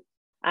requirement,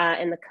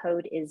 and the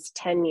code is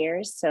 10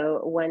 years.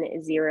 So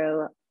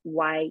 10YEARS.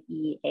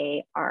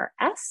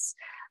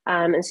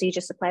 And so you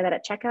just apply that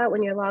at checkout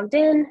when you're logged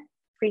in.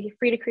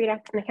 Free to create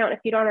an account if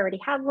you don't already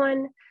have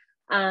one.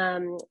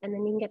 And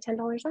then you can get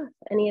 $10 off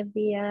any of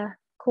the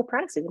cool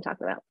products we've been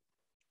talking about.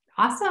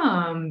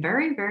 Awesome.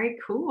 Very, very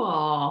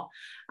cool.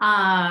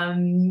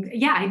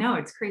 Yeah, I know,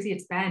 it's crazy.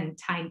 It's been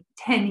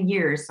 10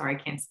 years. Sorry, I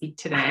can't speak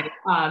today.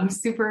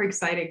 Super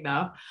exciting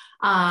though.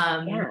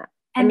 Yeah.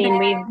 I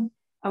mean,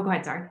 go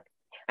ahead. Sorry.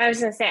 I was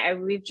going to say,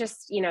 we've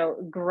just, you know,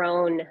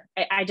 grown.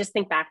 I just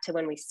think back to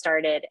when we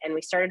started, and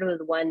we started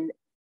with one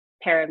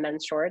pair of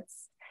men's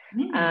shorts.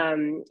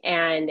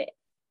 And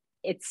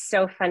it's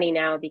so funny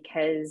now,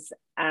 because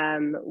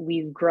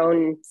we've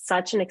grown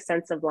such an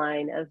extensive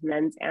line of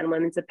men's and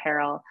women's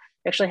apparel.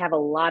 We actually have a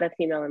lot of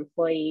female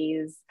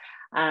employees.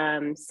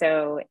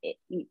 So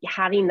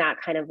having that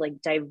kind of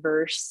like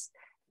diverse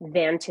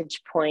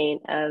vantage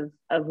point of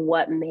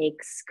what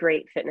makes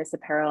great fitness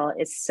apparel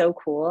is so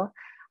cool.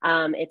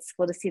 It's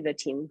cool to see the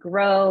team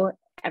grow,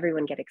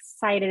 everyone get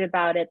excited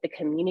about it, the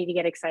community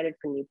get excited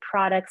for new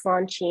products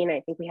launching.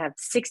 I think we have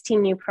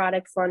 16 new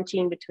products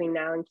launching between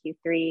now and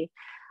Q3.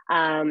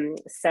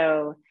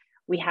 So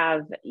we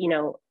have,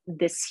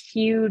 this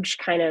huge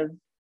kind of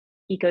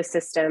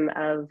ecosystem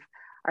of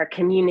our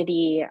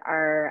community,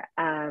 our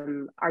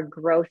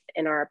growth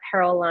in our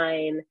apparel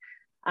line,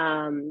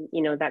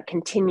 that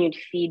continued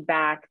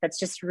feedback that's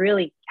just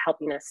really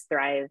helping us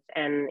thrive.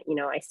 And,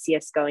 I see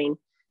us going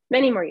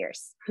many more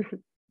years.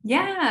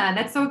 Yeah,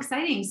 that's so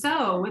exciting.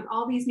 So with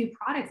all these new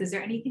products, is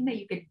there anything that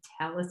you could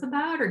tell us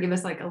about or give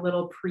us like a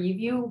little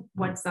preview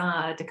what's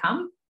to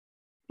come?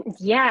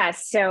 Yeah.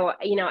 So,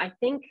 I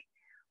think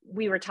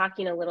we were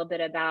talking a little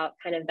bit about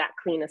kind of that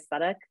clean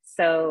aesthetic.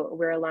 So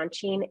we're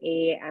launching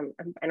I don't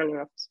even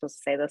know if I'm supposed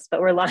to say this,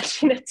 but we're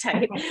launching a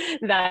type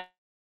that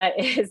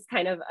is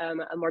kind of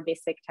a more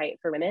basic type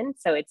for women.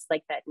 So it's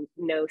like that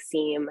no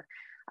seam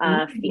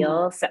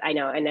feel. So I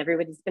know, and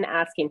everybody's been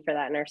asking for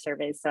that in our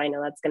surveys. So I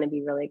know that's going to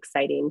be really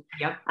exciting.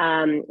 Yep.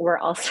 We're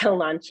also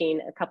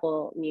launching a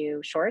couple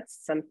new shorts,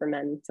 some for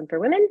men, some for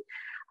women.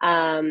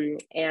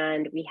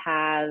 And we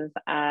have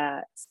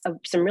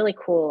some really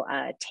cool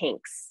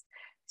tanks.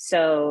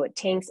 So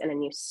tanks and a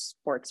new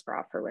sports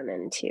bra for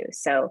women too.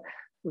 So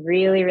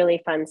really,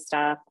 really fun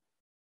stuff.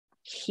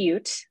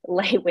 Cute,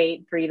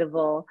 lightweight,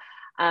 breathable.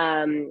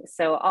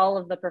 So all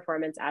of the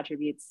performance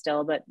attributes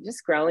still, but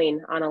just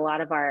growing on a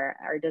lot of our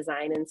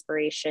design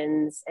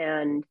inspirations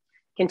and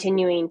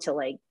continuing to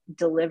like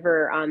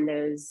deliver on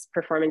those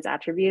performance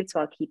attributes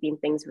while keeping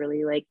things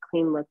really like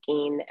clean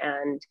looking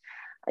and,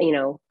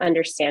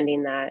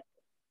 understanding that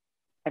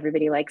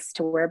everybody likes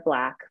to wear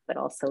black, but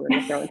also we're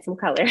going to throw in some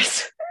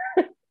colors.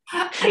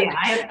 Yeah,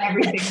 I have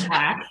everything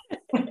black.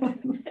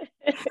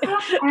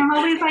 I'm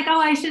always like, oh,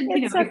 I should,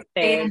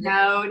 expand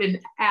out and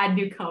add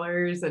new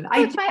colors. And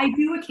I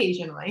do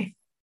occasionally.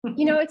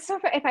 It's so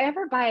if I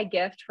ever buy a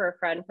gift for a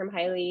friend from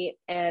Highly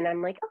and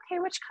I'm like, okay,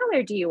 which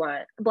color do you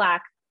want?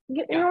 Black.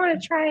 You want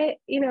to try,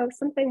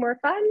 something more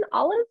fun?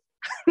 Olive?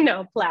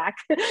 No, black.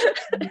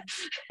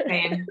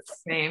 Same.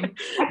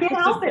 I can't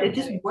help it. It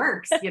just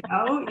works, it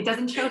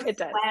doesn't show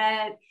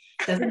sweat,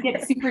 doesn't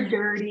get super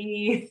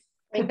dirty.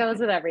 It goes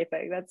with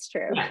everything. That's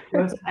true. Yeah, it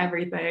goes with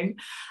everything.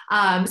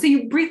 So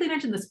you briefly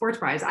mentioned the sports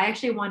bras. I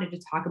actually wanted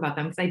to talk about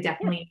them because I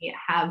definitely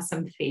have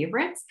some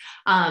favorites.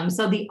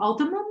 So the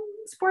Ultimum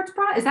sports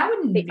bra, is that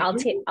one? The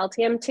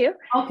Ultium 2?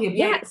 Ultium,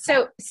 yeah.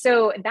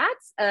 So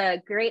that's a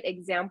great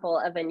example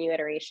of a new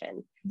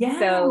iteration. Yeah.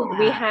 So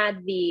we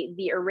had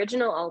the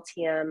original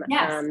Ultium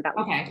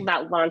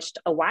that launched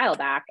a while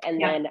back, and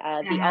then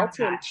the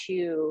Ultium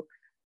 2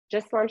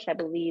 just launched, I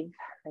believe.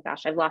 My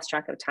gosh, I've lost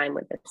track of time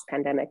with this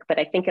pandemic, but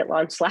I think it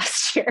launched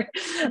last year.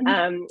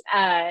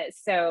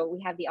 So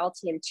we have the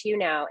Ultium 2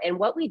 now. And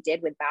what we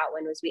did with that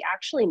one was we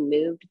actually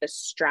moved the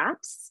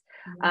straps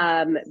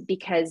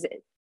because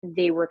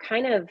they were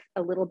kind of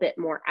a little bit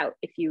more out,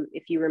 if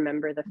you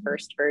remember the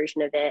first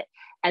version of it.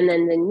 And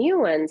then the new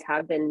ones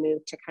have been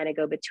moved to kind of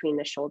go between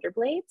the shoulder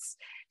blades.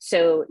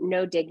 So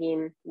no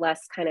digging,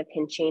 less kind of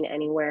pinching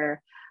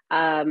anywhere.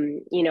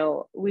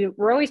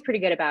 We're always pretty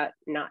good about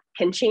not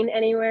pinching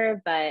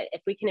anywhere, but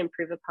if we can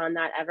improve upon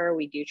that ever,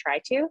 we do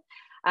try to.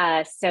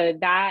 So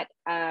that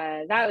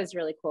was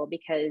really cool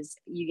because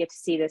you get to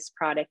see this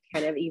product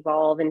kind of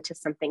evolve into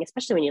something,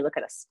 especially when you look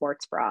at a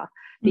sports bra,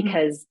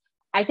 because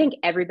I think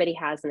everybody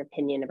has an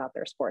opinion about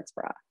their sports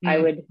bra. I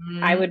would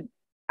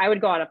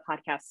go on a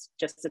podcast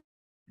just to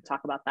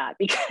talk about that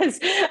because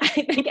I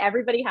think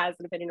everybody has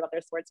an opinion about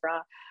their sports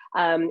bra.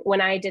 When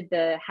I did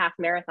the half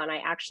marathon,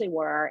 I actually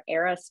wore our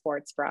Era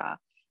sports bra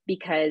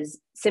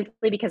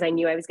simply because I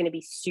knew I was going to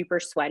be super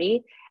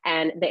sweaty,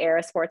 and the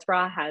Era sports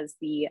bra has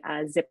the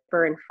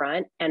zipper in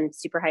front and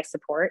super high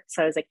support.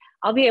 So I was like,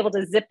 I'll be able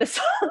to zip this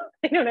off.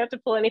 I don't have to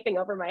pull anything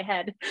over my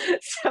head.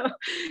 So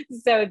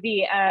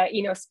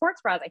the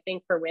sports bras, I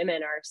think for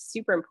women are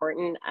super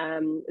important.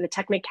 The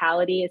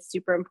technicality is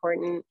super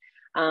important.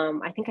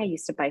 I think I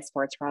used to buy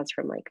sports bras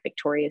from like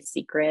Victoria's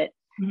Secret,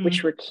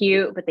 which were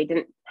cute, but they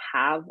didn't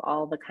have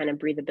all the kind of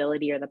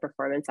breathability or the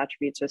performance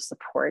attributes or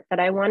support that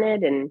I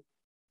wanted. And,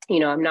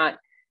 I'm not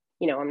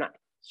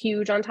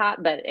huge on top,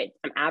 but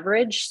I'm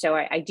average. So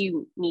I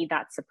do need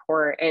that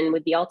support. And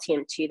with the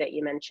Ultium 2 that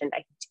you mentioned,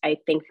 I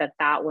think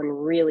that one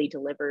really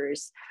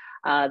delivers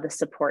the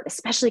support,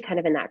 especially kind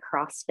of in that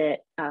CrossFit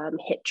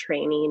HIIT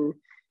training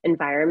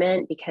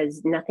environment,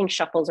 because nothing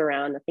shuffles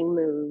around, nothing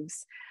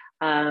moves.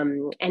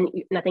 And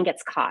nothing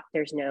gets caught.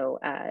 There's no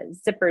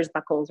zippers,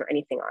 buckles, or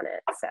anything on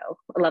it. So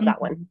I love that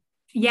one.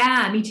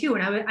 Yeah, me too.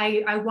 And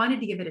I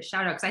wanted to give it a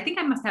shout out because I think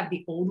I must have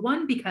the old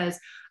one because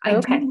I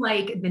do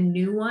like the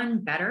new one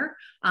better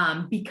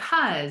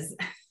because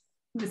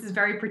this is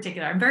very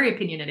particular. I'm very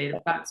opinionated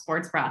about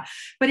sports bra,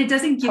 but it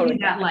doesn't give you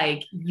that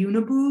like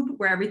uniboob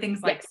where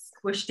everything's like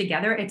squished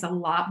together. It's a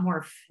lot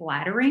more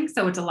flattering.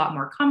 So it's a lot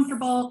more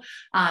comfortable.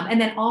 And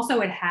then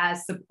also it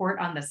has support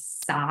on the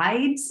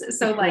sides.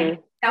 So like,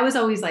 that was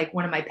always like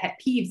one of my pet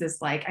peeves is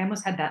like, I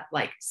almost had that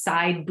like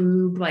side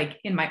boob, like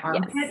in my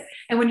armpit. Yes.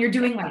 And when you're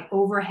doing like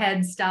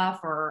overhead stuff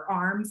or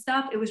arm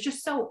stuff, it was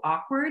just so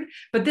awkward,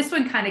 but this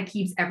one kind of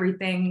keeps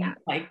everything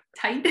like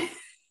tight.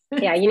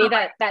 Yeah, you need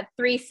that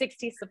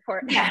 360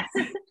 support. Yes,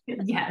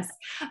 yes.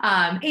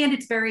 And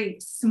it's very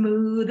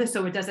smooth,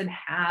 so it doesn't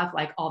have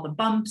like all the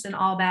bumps and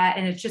all that.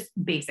 And it's just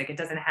basic. It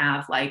doesn't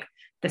have like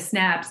the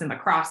snaps and the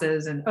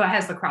crosses and it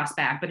has the cross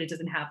back, but it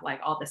doesn't have like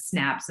all the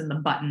snaps and the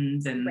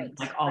buttons and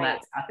like all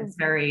that stuff. It's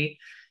very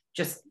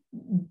just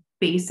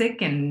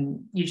basic and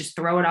you just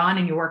throw it on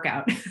and you work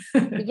out.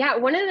 Yeah.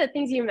 One of the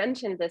things you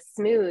mentioned, the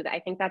smooth, I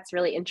think that's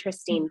really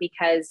interesting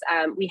because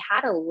we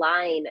had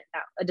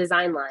a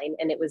design line,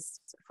 and it was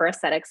for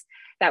aesthetics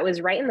that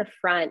was right in the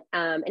front.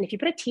 And if you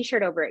put a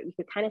t-shirt over it, you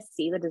could kind of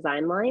see the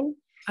design line.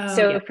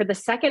 For the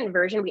second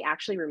version, we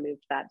actually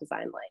removed that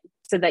design line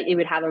so that it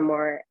would have a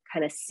more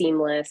kind of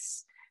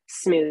seamless,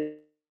 smooth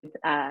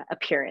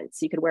appearance.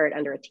 You could wear it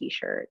under a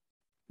t-shirt.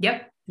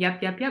 Yep. I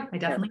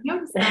definitely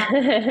noticed that.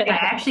 I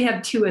actually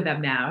have 2 of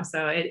them now.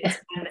 So it's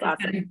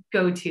been a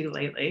go-to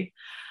lately.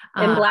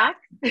 In black?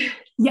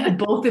 Yeah,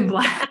 both in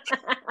black.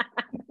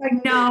 I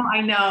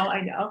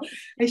know.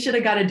 I should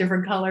have got a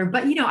different color,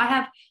 but I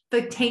have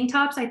the tank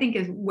tops, I think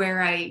is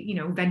where I,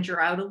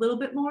 venture out a little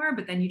bit more,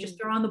 but then you just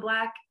throw on the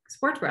black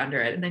sports bra under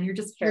it and then you're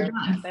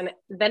done.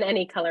 Then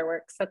any color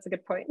works. That's a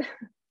good point.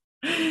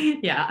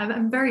 Yeah.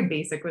 I'm very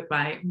basic with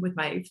my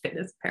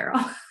fitness apparel.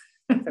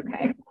 It's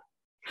okay.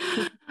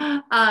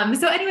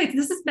 So anyways,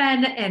 this has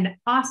been an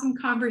awesome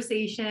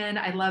conversation.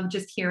 I love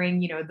just hearing,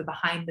 the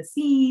behind the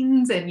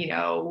scenes and,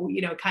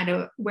 kind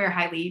of where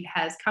Highleat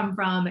has come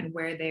from and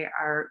where they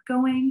are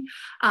going.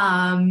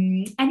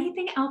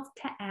 Anything else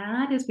to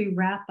add as we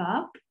wrap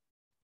up?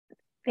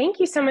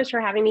 Thank you so much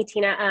for having me,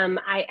 Tina.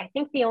 I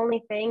think the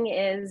only thing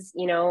is,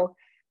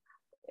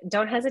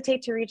 don't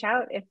hesitate to reach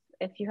out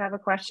if you have a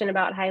question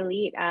about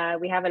Highleat.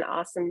 We have an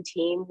awesome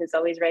team who's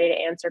always ready to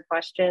answer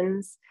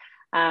questions.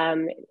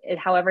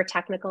 However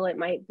technical it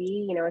might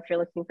be, if you're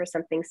looking for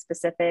something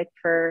specific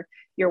for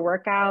your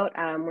workout,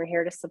 we're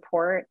here to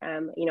support.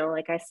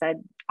 Like I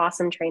said,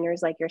 awesome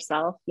trainers like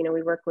yourself.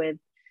 We work with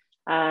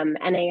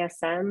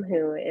NASM,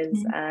 who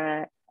is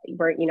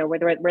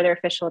we're their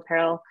official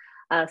apparel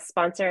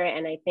sponsor,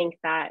 and I think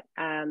that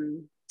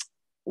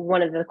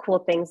one of the cool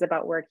things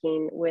about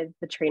working with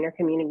the trainer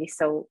community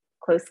so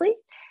closely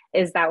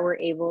is that we're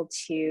able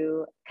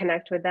to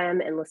connect with them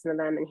and listen to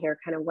them and hear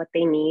kind of what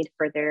they need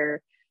for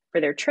their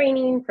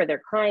training, for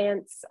their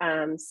clients.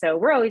 So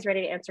we're always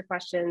ready to answer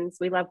questions.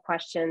 We love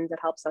questions. It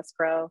helps us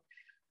grow.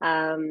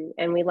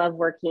 And we love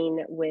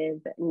working with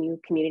new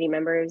community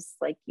members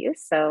like you.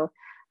 So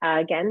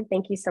again,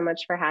 thank you so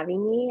much for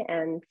having me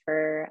and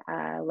for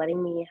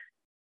letting me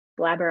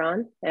blabber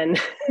on and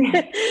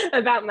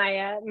about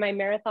my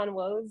marathon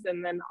woes,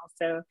 and then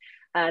also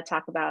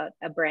talk about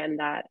a brand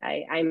that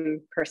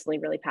I'm personally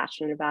really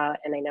passionate about.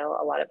 And I know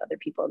a lot of other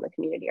people in the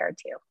community are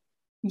too.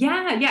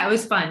 Yeah. It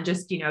was fun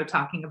just,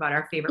 talking about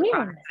our favorite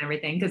products and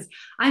everything. Cause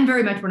I'm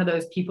very much one of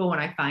those people when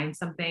I find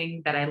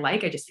something that I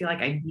like, I just feel like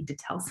I need to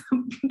tell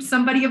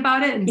somebody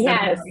about it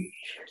instead of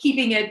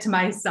keeping it to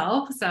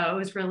myself. So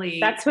it was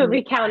that's what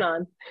we count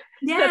on.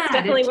 Yeah. That's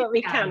definitely what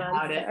we count on.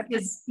 About it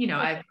because,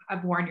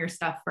 I've worn your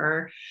stuff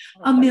for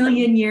a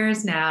million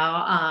years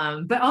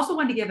now. But also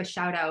wanted to give a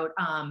shout out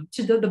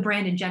to the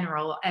brand in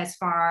general, as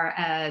far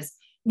as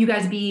you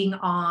guys being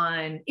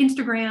on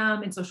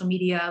Instagram and social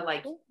media.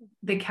 Like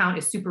the account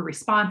is super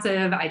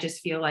responsive. I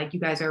just feel like you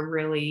guys are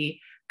really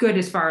good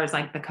as far as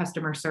like the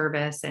customer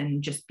service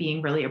and just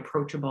being really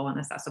approachable and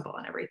accessible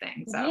and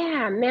everything. So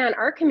yeah, man,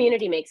 our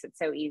community makes it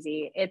so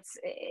easy.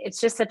 It's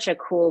just such a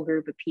cool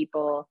group of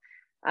people.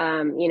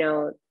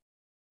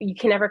 You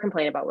can never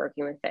complain about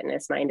working with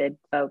fitness minded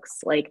folks.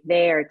 Like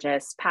they are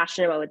just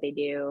passionate about what they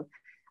do.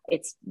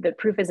 It's the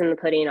proof is in the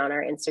pudding on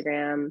our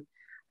Instagram.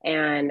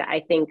 And I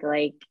think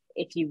like,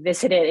 if you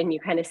visit it and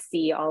you kind of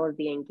see all of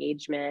the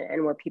engagement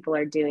and what people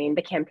are doing,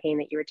 the campaign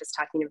that you were just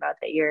talking about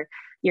that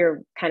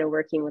you're kind of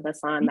working with us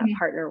on, that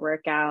partner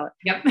workout,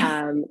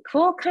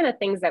 cool kind of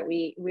things that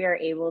we are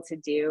able to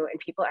do and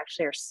people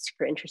actually are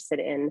super interested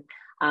in,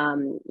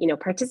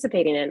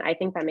 participating in. I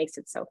think that makes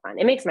it so fun.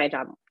 It makes my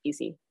job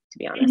easy, to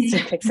be honest.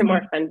 It makes it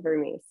more fun for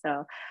me.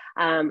 So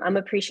I'm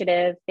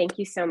appreciative. Thank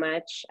you so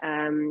much.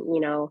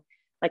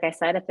 Like I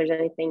said, if there's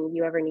anything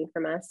you ever need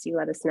from us, you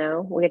let us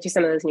know. We'll get you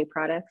some of those new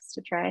products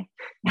to try.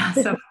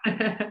 Awesome.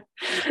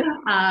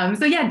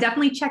 So yeah,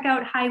 definitely check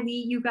out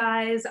Highleat, you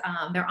guys.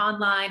 They're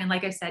online. And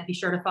like I said, be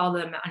sure to follow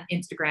them on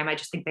Instagram. I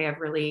just think they have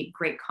really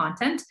great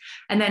content.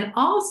 And then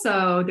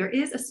also there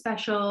is a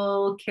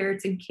special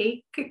Carrots and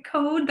Cake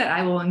code that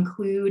I will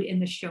include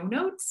in the show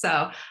notes.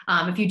 So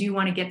if you do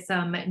want to get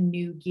some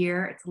new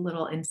gear, it's a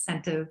little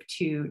incentive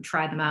to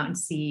try them out and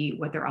see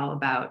what they're all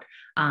about.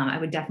 I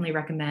would definitely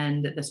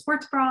recommend the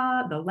sports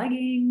bra, the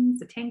leggings,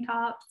 the tank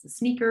tops, the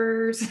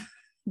sneakers,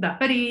 the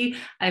hoodie.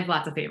 I have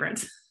lots of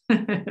favorites.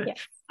 Yeah.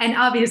 And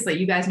obviously,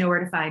 you guys know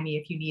where to find me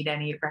if you need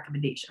any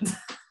recommendations.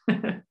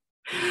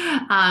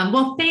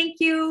 Well, thank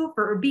you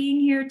for being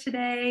here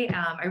today.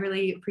 I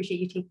really appreciate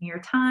you taking your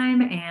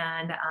time,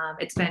 and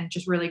it's been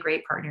just really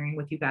great partnering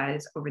with you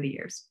guys over the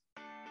years.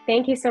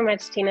 Thank you so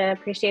much, Tina.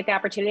 Appreciate the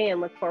opportunity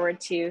and look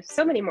forward to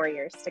so many more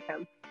years to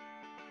come.